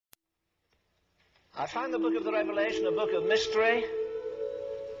I find the book of the Revelation a book of mystery,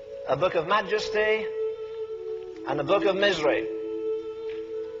 a book of majesty, and a book of misery.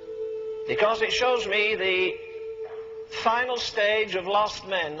 Because it shows me the final stage of lost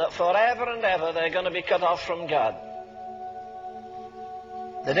men, that forever and ever they're going to be cut off from God.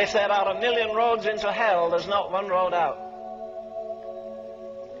 That if there are 1,000,000 roads into hell, there's not one road out.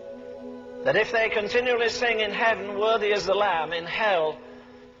 That if they continually sing in heaven, worthy is the Lamb, in hell,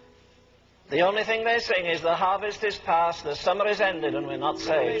 the only thing they sing is the harvest is past, the summer is ended, and we're not saved.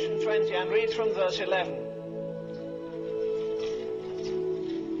 Revelation 20, and read from verse 11.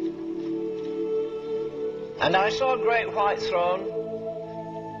 And I saw a great white throne,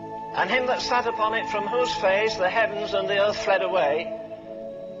 and him that sat upon it, from whose face the heavens and the earth fled away,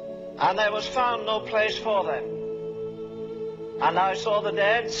 and there was found no place for them. And I saw the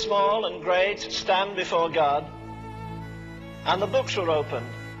dead, small and great, stand before God, and the books were opened.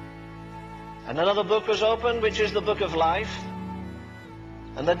 And another book was opened, which is the book of life.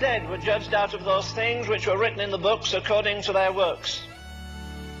 And the dead were judged out of those things which were written in the books according to their works.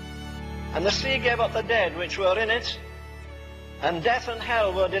 And the sea gave up the dead which were in it, and death and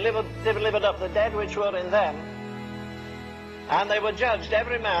hell were delivered up the dead which were in them. And they were judged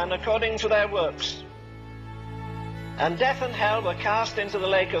every man according to their works. And death and hell were cast into the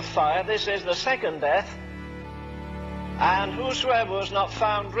lake of fire. This is the second death. And whosoever was not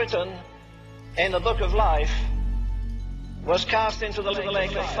found written in the book of life was cast into the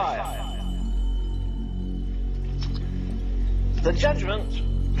lake of fire. The judgment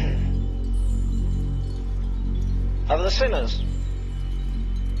of the sinners.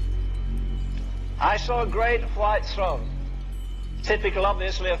 I saw a great white throne, typical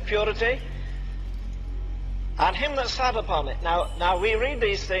obviously of purity, and him that sat upon it. Now we read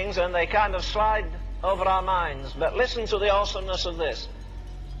these things and they kind of slide over our minds, but listen to the awesomeness of this.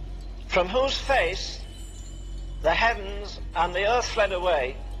 From whose face the heavens and the earth fled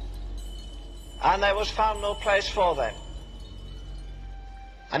away, and there was found no place for them.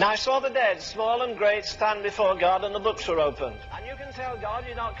 And I saw the dead, small and great, stand before God, and the books were opened. And you can tell God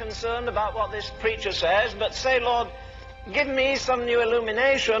you're not concerned about what this preacher says, but say, Lord, give me some new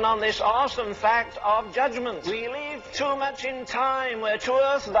illumination on this awesome fact of judgment. We live too much in time. We're too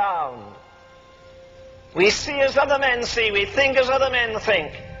earthbound. We see as other men see. We think as other men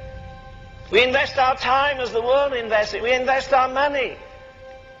think. We invest our time as the world invests it. We invest our money.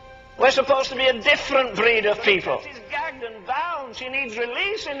 We're supposed to be a different breed of people. She's gagged and bound. She needs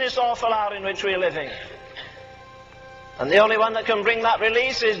release in this awful hour in which we're living. And the only one that can bring that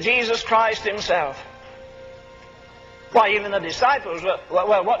release is Jesus Christ himself. Why, even the disciples,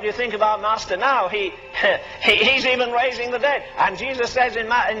 well, what do you think about Master now? He's even raising the dead. And Jesus says in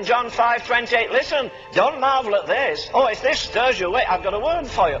John 5:28, listen, don't marvel at this. Oh, if this stirs you away, I've got a word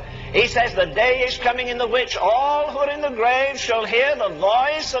for you. He says, the day is coming in the which all who are in the grave shall hear the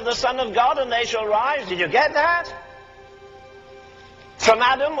voice of the Son of God, and they shall rise. Did you get that? From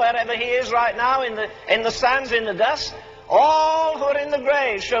Adam, wherever he is right now, in the sands, in the dust, all who are in the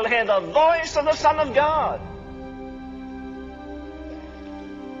grave shall hear the voice of the Son of God.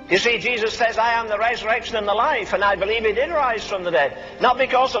 You see, Jesus says, I am the resurrection and the life, and I believe he did rise from the dead. Not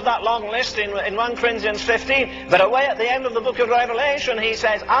because of that long list in 1 Corinthians 15, but away at the end of the book of Revelation, he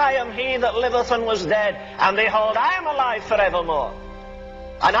says, I am he that liveth and was dead, and behold, I am alive forevermore.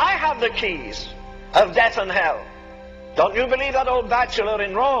 And I have the keys of death and hell. Don't you believe that old bachelor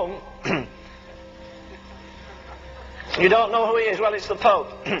in Rome? You don't know who he is? Well, it's the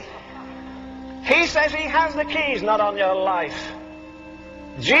Pope. He says he has the keys, not on your life.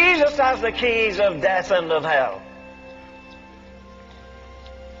 Jesus has the keys of death and of hell.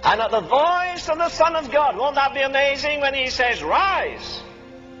 And at the voice of the Son of God, won't that be amazing when he says, rise?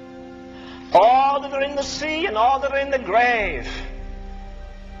 All that are in the sea and all that are in the grave.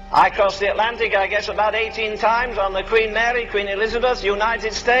 I crossed the Atlantic, I guess, about 18 times on the Queen Mary, Queen Elizabeth,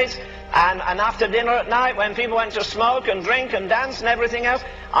 United States. And after dinner at night, when people went to smoke and drink and dance and everything else,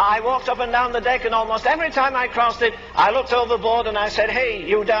 I walked up and down the deck, and almost every time I crossed it, I looked overboard and I said, hey,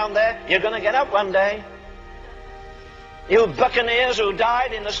 you down there, you're going to get up one day. You buccaneers who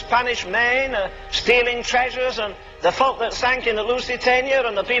died in the Spanish Main, stealing treasures, and the folk that sank in the Lusitania,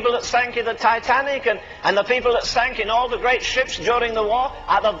 and the people that sank in the Titanic, and the people that sank in all the great ships during the war,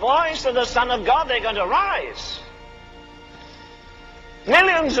 at the voice of the Son of God, they're going to rise.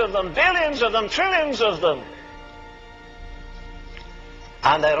 Millions of them, billions of them, trillions of them.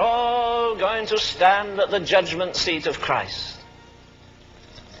 And they're all going to stand at the judgment seat of Christ.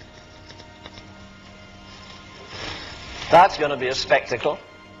 That's going to be a spectacle.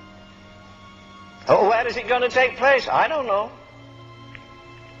 Oh, where is it going to take place? I don't know.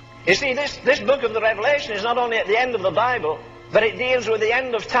 You see, this book of the Revelation is not only at the end of the Bible, but it deals with the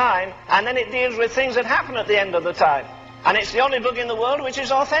end of time, and then it deals with things that happen at the end of the time. And it's the only book in the world which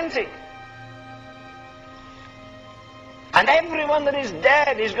is authentic. And everyone that is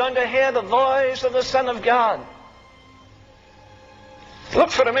dead is going to hear the voice of the Son of God.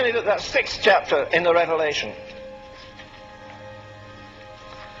 Look for a minute at that 6th chapter in the Revelation.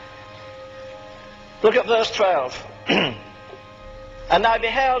 Look at verse 12. And I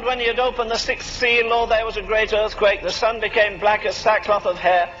beheld when he had opened the 6th seal, lo, there was a great earthquake. The sun became black as sackcloth of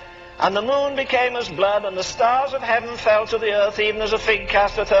hair, and the moon became as blood, and the stars of heaven fell to the earth, even as a tree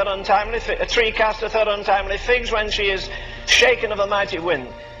casteth her untimely figs when she is shaken of a mighty wind.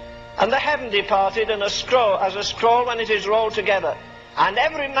 And the heaven departed, and as a scroll when it is rolled together. And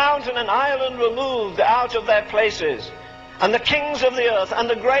every mountain and island were moved out of their places. And the kings of the earth, and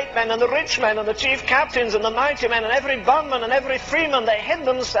the great men, and the rich men, and the chief captains, and the mighty men, and every bondman, and every freeman, they hid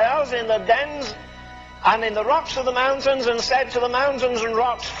themselves in the dens and in the rocks of the mountains, and said to the mountains and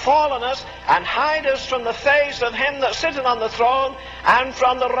rocks, fall on us, and hide us from the face of him that sitteth on the throne, and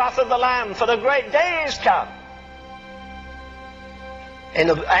from the wrath of the Lamb, for the great day is come. In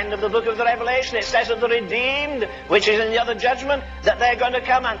the end of the book of the Revelation, it says of the redeemed, which is in the other judgment, that they're going to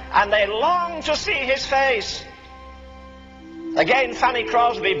come and they long to see his face. Again, Fanny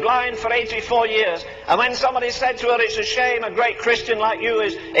Crosby, blind for 84 years, and when somebody said to her, it's a shame a great Christian like you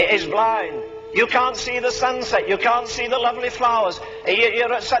is blind. You can't see the sunset, you can't see the lovely flowers,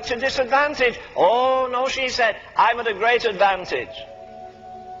 you're at such a disadvantage. Oh, no, she said, I'm at a great advantage.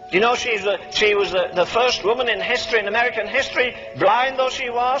 You know, she was the first woman in history, in American history, blind though she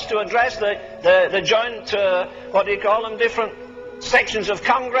was, to address the joint, different sections of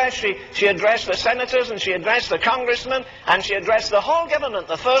Congress. She addressed the senators, and she addressed the congressmen, and she addressed the whole government,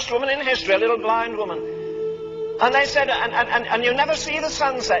 the first woman in history, a little blind woman. And they said, and you never see the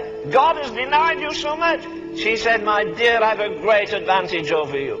sunset. God has denied you so much. She said, my dear, I have a great advantage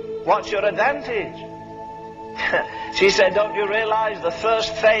over you. What's your advantage? She said, don't you realize the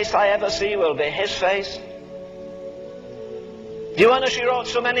first face I ever see will be his face? Do you wonder she wrote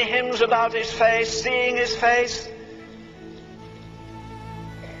so many hymns about his face, seeing his face?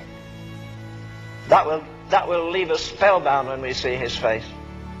 That will leave us spellbound when we see his face.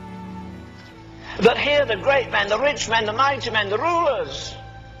 But here the great men, the rich men, the mighty men, the rulers.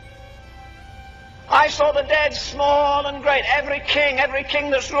 I saw the dead, small and great, every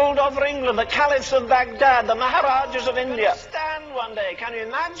king that's ruled over England, the caliphs of Baghdad, the Maharajas of India, stand one day. Can you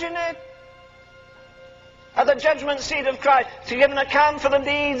imagine it? At the judgment seat of Christ, to give an account for the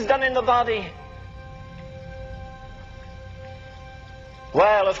deeds done in the body.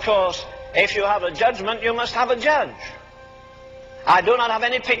 Well, of course, if you have a judgment, you must have a judge. I do not have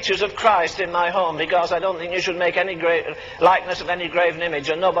any pictures of Christ in my home, because I don't think you should make any likeness of any graven image,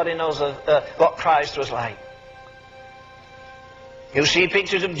 and nobody knows what Christ was like. You see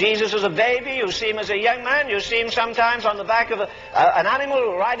pictures of Jesus as a baby, you see him as a young man, you see him sometimes on the back of an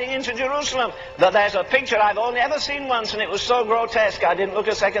animal riding into Jerusalem. But there's a picture I've only ever seen once, and it was so grotesque I didn't look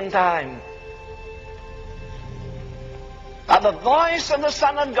a second time. At the voice of the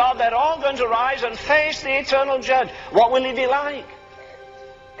Son of God, they're all going to rise and face the eternal judge. What will he be like?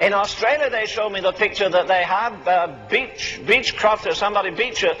 In Australia, they showed me the picture that they have. Beechcroft or somebody,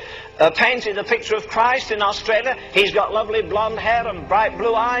 Beecher, painted a picture of Christ in Australia. He's got lovely blonde hair and bright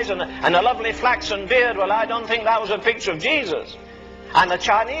blue eyes and a lovely flaxen beard. Well, I don't think that was a picture of Jesus. And the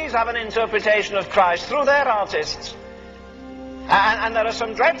Chinese have an interpretation of Christ through their artists. And there are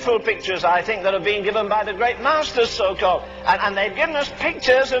some dreadful pictures, I think, that have been given by the great masters, so-called. And they've given us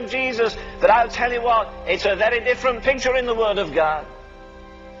pictures of Jesus, but I'll tell you what, it's a very different picture in the Word of God.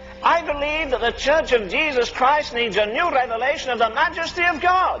 I believe that the Church of Jesus Christ needs a new revelation of the majesty of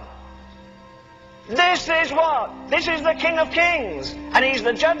God. This is what? This is the King of Kings, and he's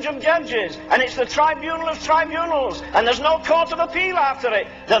the Judge of Judges, and it's the Tribunal of Tribunals, and there's no court of appeal after it.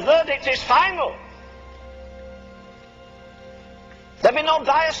 The verdict is final. There'll be no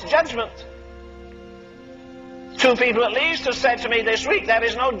biased judgment. 2 people at least have said to me this week, there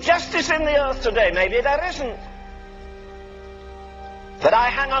is no justice in the earth today. Maybe there isn't. But I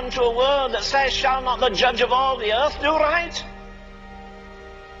hang on to a word that says, shall not the judge of all the earth do right?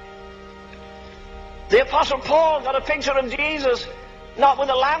 The Apostle Paul got a picture of Jesus, not with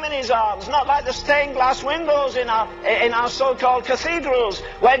a lamb in his arms, not like the stained glass windows in our so-called cathedrals,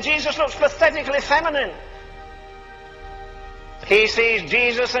 where Jesus looks pathetically feminine. He sees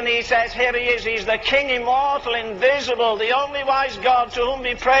Jesus and he says, here he is, he's the King immortal, invisible, the only wise God, to whom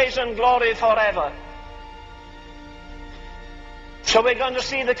be praise and glory forever. So we're going to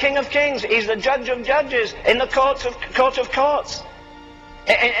see the King of Kings. He's the Judge of Judges in the court of courts.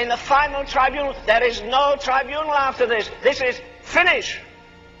 In the final tribunal, there is no tribunal after this. This is finish.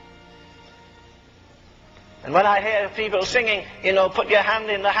 And when I hear people singing, you know, put your hand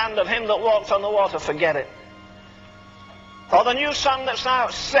in the hand of him that walks on the water, forget it. Or the new song that's now,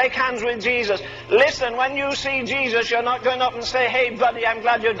 shake hands with Jesus. Listen, when you see Jesus, you're not going up and say, hey buddy, I'm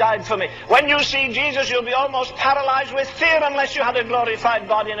glad you died for me. When you see Jesus, you'll be almost paralyzed with fear unless you had a glorified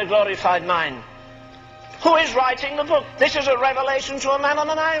body and a glorified mind. Who is writing the book? This is a revelation to a man on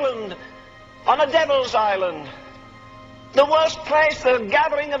an island, on a devil's island. The worst place, the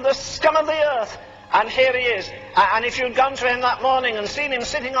gathering of the scum of the earth. And here he is. And if you'd gone to him that morning and seen him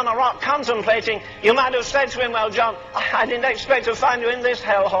sitting on a rock contemplating, you might have said to him, well, John, I didn't expect to find you in this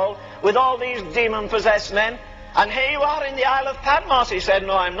hellhole with all these demon-possessed men. And here you are in the Isle of Patmos. He said,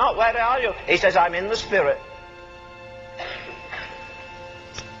 no, I'm not. Where are you? He says, I'm in the Spirit.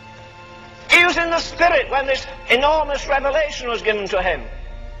 He was in the Spirit when this enormous revelation was given to him.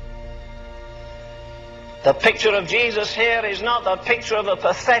 The picture of Jesus here is not the picture of a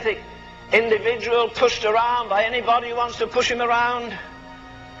pathetic individual pushed around by anybody who wants to push him around.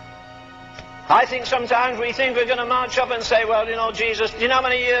 I think sometimes we think we're going to march up and say, well, you know, Jesus, do you know how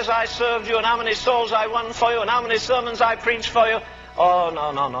many years I served you and how many souls I won for you and how many sermons I preached for you? Oh,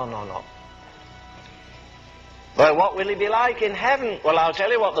 no, no, no, no, no. Well, what will he be like in heaven? Well, I'll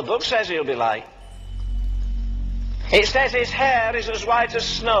tell you what the book says he'll be like. It says his hair is as white as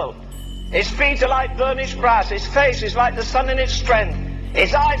snow. His feet are like burnished brass. His face is like the sun in its strength.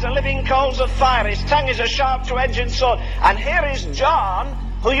 His eyes are living coals of fire. His tongue is a sharp two-edged sword. And here is John,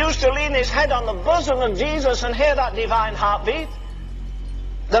 who used to lean his head on the bosom of Jesus and hear that divine heartbeat.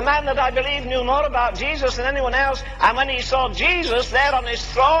 The man that I believe knew more about Jesus than anyone else. And when he saw Jesus there on his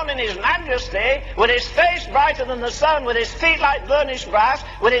throne in his majesty, with his face brighter than the sun, with his feet like burnished brass,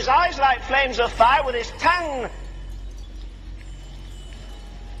 with his eyes like flames of fire, with his tongue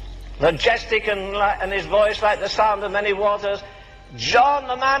majestic and his voice like the sound of many waters, John,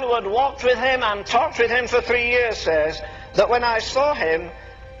 the man who had walked with him and talked with him for 3 years, says that when I saw him,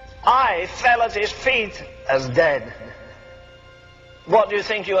 I fell at his feet as dead. What do you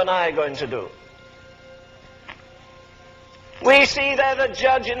think you and I are going to do? We see there the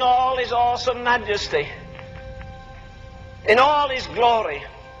judge in all his awesome majesty, in all his glory.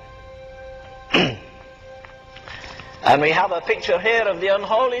 And we have a picture here of the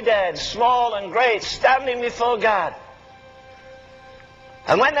unholy dead, small and great, standing before God.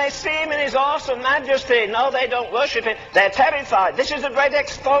 And when they see him in his awesome majesty, no, they don't worship him. They're terrified. This is a great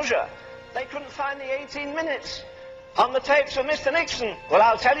exposure. They couldn't find the 18 minutes on the tapes of Mr. Nixon. Well,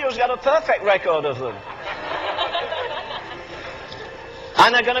 I'll tell you who's got a perfect record of them.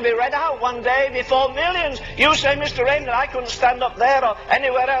 And they're going to be read out one day before millions. You say, Mr. Ravenhill, I couldn't stand up there or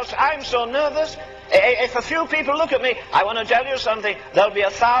anywhere else. I'm so nervous. If a few people look at me, I want to tell you something. There'll be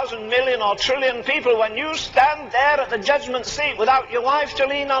 1,000 million or trillion people when you stand there at the judgment seat without your wife to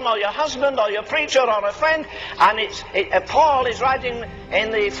lean on, or your husband, or your preacher, or a friend. And Paul is writing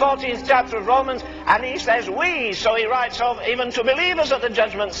in the 14th chapter of Romans, and he says we. So he writes of even to believers at the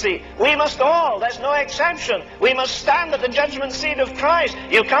judgment seat. We must all, there's no exception. We must stand at the judgment seat of Christ.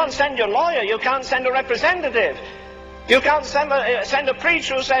 You can't send your lawyer. You can't send a representative. You can't send a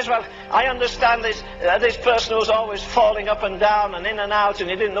preacher who says, well, I understand this person who's always falling up and down and in and out and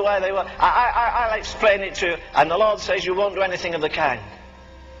you didn't know where they were. I'll explain it to you. And the Lord says you won't do anything of the kind.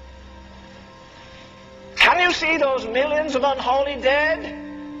 Can you see those millions of unholy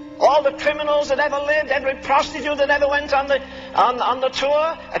dead? All the criminals that ever lived, every prostitute that ever went on the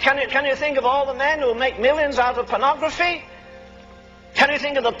tour? Can you think of all the men who make millions out of pornography? Can you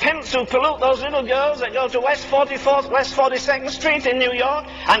think of the pimps who pollute those little girls that go to West 44th, West 42nd Street in New York,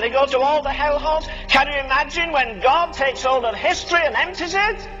 and they go to all the hellholes? Can you imagine when God takes hold of history and empties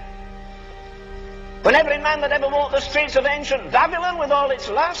it? When every man that ever walked the streets of ancient Babylon with all its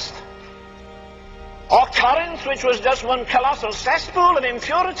lust? Or Corinth, which was just one colossal cesspool of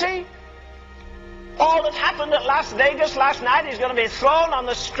impurity? All that happened at Las Vegas last night is going to be thrown on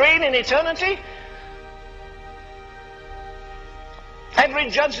the screen in eternity? Every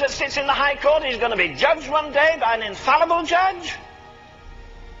judge that sits in the High Court is going to be judged one day by an infallible judge.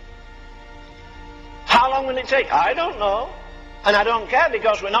 How long will it take? I don't know. And I don't care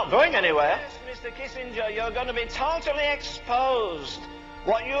because we're not going anywhere. Yes, Mr. Kissinger, you're going to be totally exposed.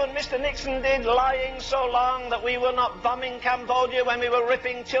 What you and Mr. Nixon did lying so long that we were not bombing Cambodia when we were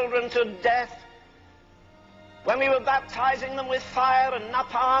ripping children to death. When we were baptizing them with fire and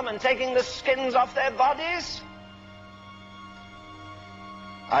napalm and taking the skins off their bodies.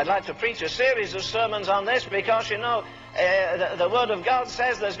 I'd like to preach a series of sermons on this because, you know, the Word of God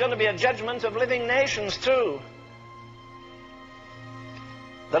says there's going to be a judgment of living nations too.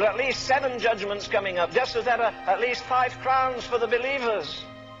 There are at least 7 judgments coming up, just as there are at least 5 crowns for the believers.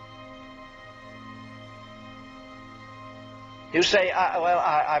 You say,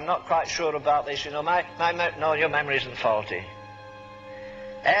 I'm not quite sure about this. You know, no, your memory isn't faulty.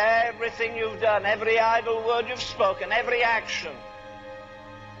 Everything you've done, every idle word you've spoken, every action.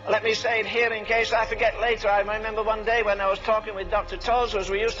 Let me say it here in case I forget later. I remember one day when I was talking with Dr. Tozer, as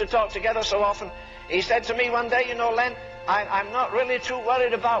we used to talk together so often, he said to me one day, you know, Len, I'm not really too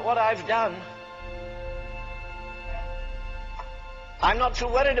worried about what I've done. I'm not too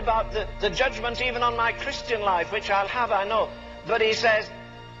worried about the judgment even on my Christian life, which I'll have, I know. But he said,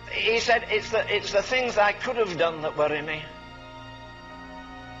 it's the things I could have done that worry me.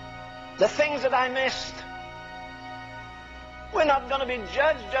 The things that I missed. We're not going to be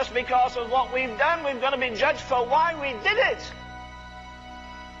judged just because of what we've done. We're going to be judged for why we did it.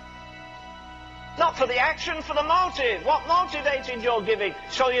 Not for the action, for the motive. What motivated your giving?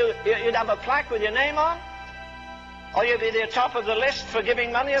 So you'd have a plaque with your name on? Or you'd be the top of the list for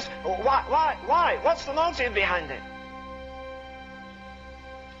giving money? Why? What's the motive behind it?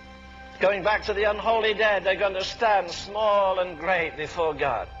 Going back to the unholy dead, they're going to stand small and great before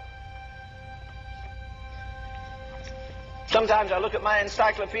God. Sometimes I look at my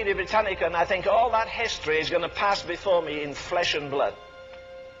Encyclopedia Britannica and I think all that history is going to pass before me in flesh and blood.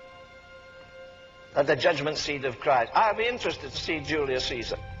 At the judgment seat of Christ. I'll be interested to see Julius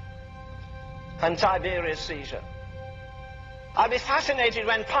Caesar and Tiberius Caesar. I'll be fascinated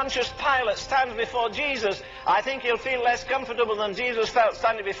when Pontius Pilate stands before Jesus. I think he'll feel less comfortable than Jesus felt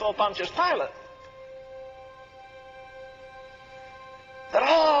standing before Pontius Pilate. They're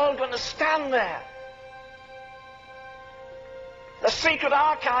all going to stand there. The secret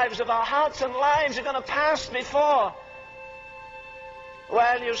archives of our hearts and lives are going to pass before.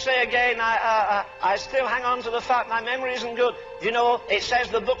 Well, you say again, I still hang on to the fact my memory isn't good. You know, it says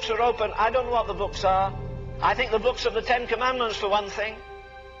the books are open. I don't know what the books are. I think the books of the 10 Commandments for one thing.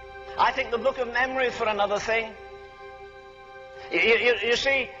 I think the book of memory for another thing. You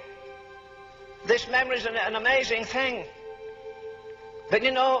see, this memory is an amazing thing. But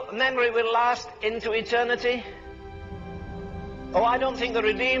you know, memory will last into eternity. Oh, I don't think the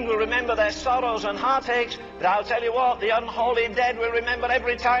redeemed will remember their sorrows and heartaches, but I'll tell you what, the unholy dead will remember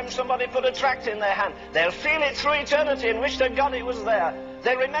every time somebody put a tract in their hand. They'll feel it through eternity and wish to God it was there.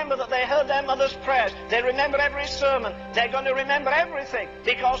 They remember that they heard their mother's prayers. They remember every sermon. They're going to remember everything,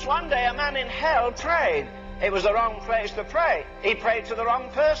 because one day a man in hell prayed. It was the wrong place to pray. He prayed to the wrong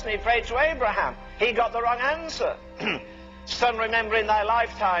person. He prayed to Abraham. He got the wrong answer. Son, remember in thy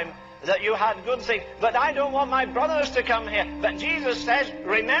lifetime that you had good things, but I don't want my brothers to come here. But Jesus says,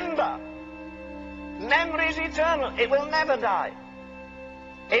 remember. Memory is eternal. It will never die.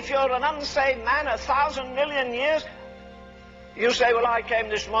 If you're an unsaved man 1,000 million years, you say, well, I came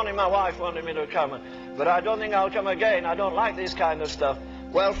this morning, my wife wanted me to come, but I don't think I'll come again. I don't like this kind of stuff.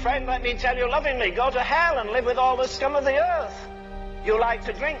 Well, friend, let me tell you lovingly, go to hell and live with all the scum of the earth. You like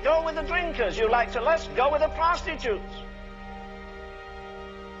to drink, go with the drinkers. You like to lust, go with the prostitutes.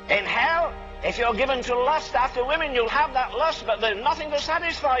 In hell, if you're given to lust after women, you'll have that lust, but there's nothing to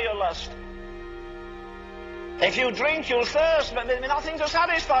satisfy your lust. If you drink, you'll thirst, but there's nothing to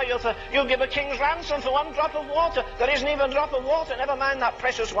satisfy your thirst. You'll give a king's ransom for one drop of water. There isn't even a drop of water, never mind that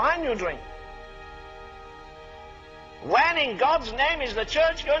precious wine you drink. When in God's name is the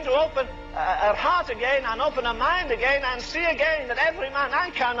church going to open her heart again and open her mind again and see again that every man,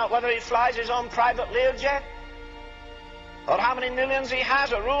 I cannot whether he flies his own private Learjet, or how many millions he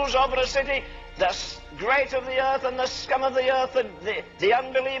has, or rules over a city, the great of the earth and the scum of the earth, the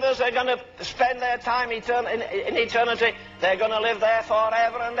unbelievers are going to spend their time in eternity. They're going to live there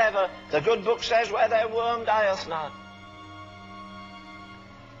forever and ever. The good book says, where their worm dieth not.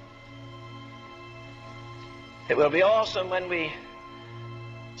 It will be awesome when we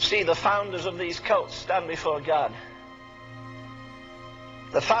see the founders of these cults stand before God.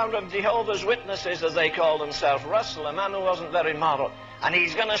 The founder of Jehovah's Witnesses, as they call themselves, Russell, a man who wasn't very moral. And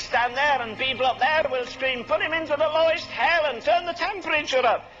he's going to stand there and people up there will scream, put him into the lowest hell and turn the temperature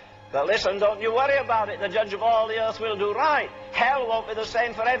up. But listen, don't you worry about it. The judge of all the earth will do right. Hell won't be the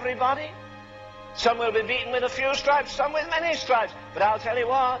same for everybody. Some will be beaten with a few stripes, some with many stripes. But I'll tell you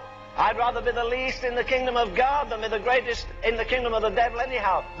what, I'd rather be the least in the kingdom of God than be the greatest in the kingdom of the devil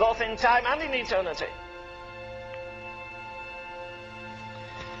anyhow, both in time and in eternity.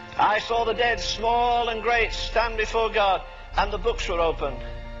 I saw the dead, small and great, stand before God, and the books were opened.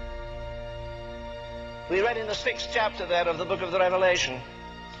 We read in the 6th chapter there of the book of the Revelation.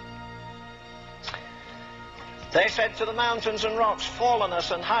 They said to the mountains and rocks, fall on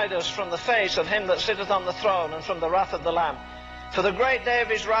us and hide us from the face of him that sitteth on the throne and from the wrath of the Lamb. For the great day of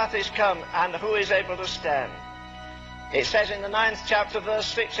his wrath is come, and who is able to stand? It says in the 9th chapter, verse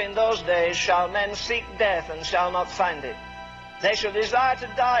 6, in those days shall men seek death and shall not find it. They shall desire to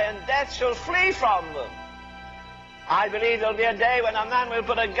die, and death shall flee from them. I believe there'll be a day when a man will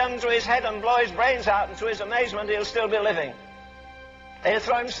put a gun to his head and blow his brains out, and to his amazement he'll still be living. He'll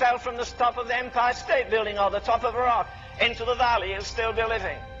throw himself from the top of the Empire State Building or the top of a rock into the valley, he'll still be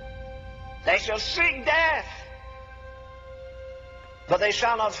living. They shall seek death, but they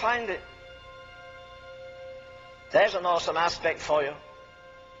shall not find it. There's an awesome aspect for you.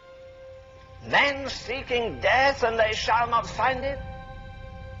 Men seeking death and they shall not find it.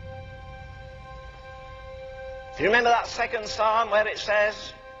 Do you remember that 2nd Psalm where it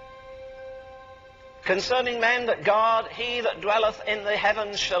says, concerning men that God, he that dwelleth in the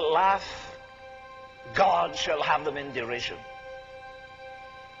heavens shall laugh, God shall have them in derision.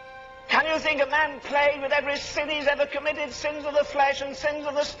 Can you think a man plagued with every sin he's ever committed, sins of the flesh and sins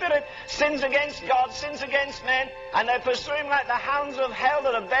of the spirit, sins against God, sins against men, and they pursue him like the hounds of hell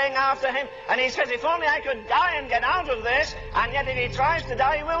that are baying after him, and he says, if only I could die and get out of this, and yet if he tries to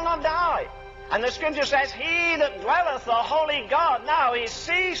die, he will not die. And the scripture says, he that dwelleth, the holy God, now he's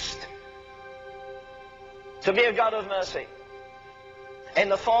ceased to be a God of mercy. In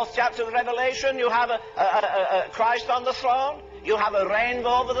the 4th chapter of the Revelation, you have a Christ on the throne. You have a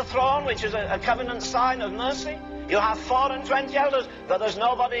rainbow over the throne, which is a covenant sign of mercy. You have 24 elders, but there's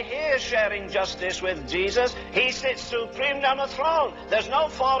nobody here sharing justice with Jesus. He sits supreme on the throne. There's no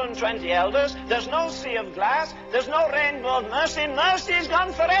 24 elders. There's no sea of glass. There's no rainbow of mercy. Mercy is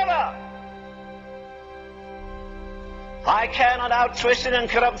gone forever. I care not how twisted and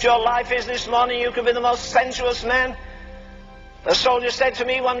corrupt your life is this morning. You could be the most sensuous man. A soldier said to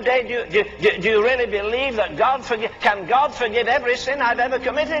me one day, do you really believe that can God forgive every sin I've ever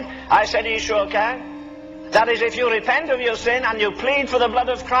committed? I said, he sure can. That is, if you repent of your sin and you plead for the blood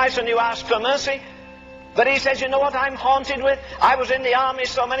of Christ and you ask for mercy. But he says, you know what I'm haunted with? I was in the army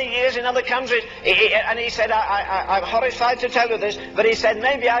so many years in other countries, and he said, I'm horrified to tell you this, but he said,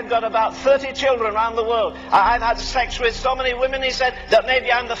 maybe I've got about 30 children around the world. I've had sex with so many women, he said, that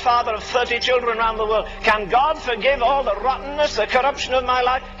maybe I'm the father of 30 children around the world. Can God forgive all the rottenness, the corruption of my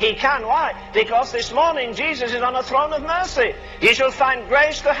life? He can. Why? Because this morning Jesus is on a throne of mercy. He shall find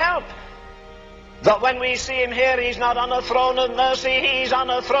grace to help. But when we see him here, he's not on a throne of mercy, he's on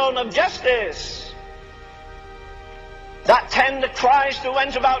a throne of justice. That tender Christ who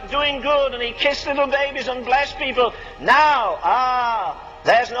went about doing good and he kissed little babies and blessed people. Now,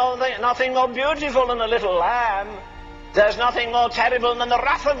 there's nothing more beautiful than a little lamb. There's nothing more terrible than the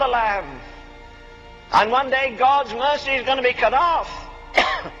wrath of the lamb. And one day God's mercy is going to be cut off.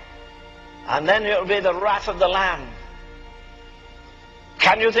 And then it will be the wrath of the lamb.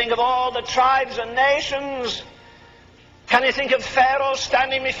 Can you think of all the tribes and nations? Can you think of Pharaoh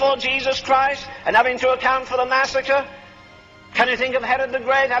standing before Jesus Christ and having to account for the massacre? Can you think of Herod the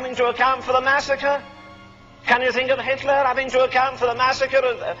Great having to account for the massacre? Can you think of Hitler having to account for the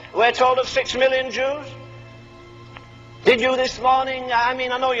massacre, we're told, of 6 million Jews? Did you this morning, I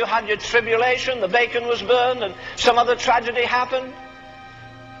know you had your tribulation, the bacon was burned and some other tragedy happened.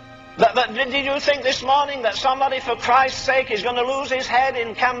 But did you think this morning that somebody, for Christ's sake, is going to lose his head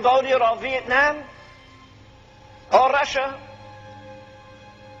in Cambodia or Vietnam? Or Russia?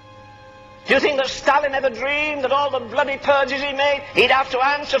 Do you think that Stalin ever dreamed that all the bloody purges he made, he'd have to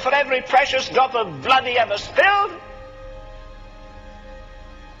answer for every precious drop of blood he ever spilled?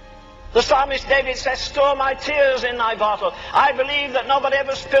 The psalmist David says, store my tears in thy bottle. I believe that nobody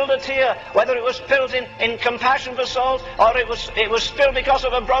ever spilled a tear, whether it was spilled in compassion for souls or it was spilled because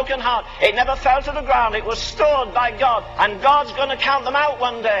of a broken heart. It never fell to the ground. It was stored by God, and God's going to count them out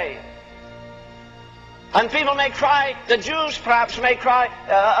one day. And people may cry, the Jews perhaps may cry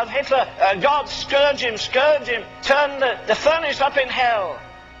of Hitler, God, scourge him, turn the furnace up in hell.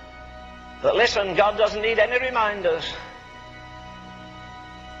 But listen, God doesn't need any reminders.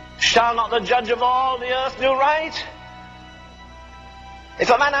 Shall not the judge of all the earth do right? If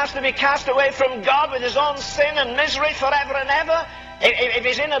a man has to be cast away from God with his own sin and misery forever and ever, if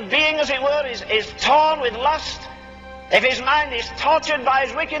his inner being, as it were, is torn with lust, if his mind is tortured by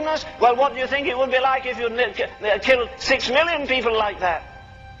his wickedness, well, what do you think it would be like if you killed 6 million people like that?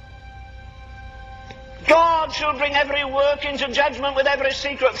 God shall bring every work into judgment with every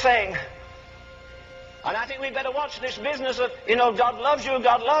secret thing. And I think we'd better watch this business of, God loves you,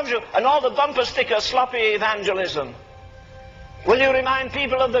 and all the bumper sticker sloppy evangelism. Will you remind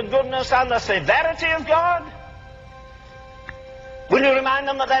people of the goodness and the severity of God? Will you remind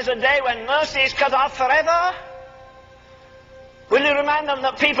them that there's a day when mercy is cut off forever? Will you remind them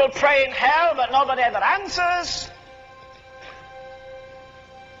that people pray in hell but nobody ever answers?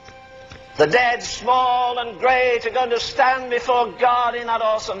 The dead, small and great, are going to stand before God in that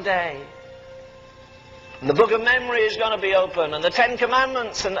awesome day. And the book of memory is going to be open, and the Ten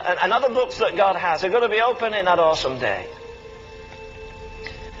Commandments and other books that God has are going to be open in that awesome day.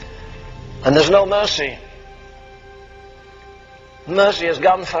 And there's no mercy. Mercy has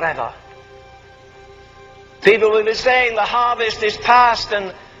gone forever. People will be saying the harvest is past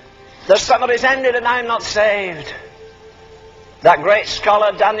and the summer is ended and I'm not saved. That great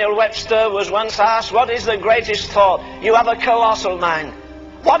scholar Daniel Webster was once asked, what is the greatest thought? You have a colossal mind.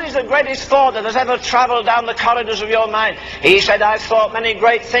 What is the greatest thought that has ever traveled down the corridors of your mind? He said, I've thought many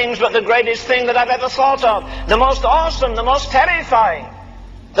great things, but the greatest thing that I've ever thought of, the most awesome, the most terrifying,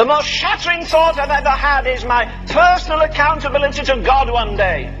 the most shattering thought I've ever had is my personal accountability to God one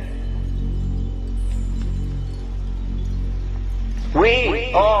day.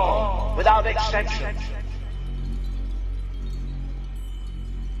 We all, without exception,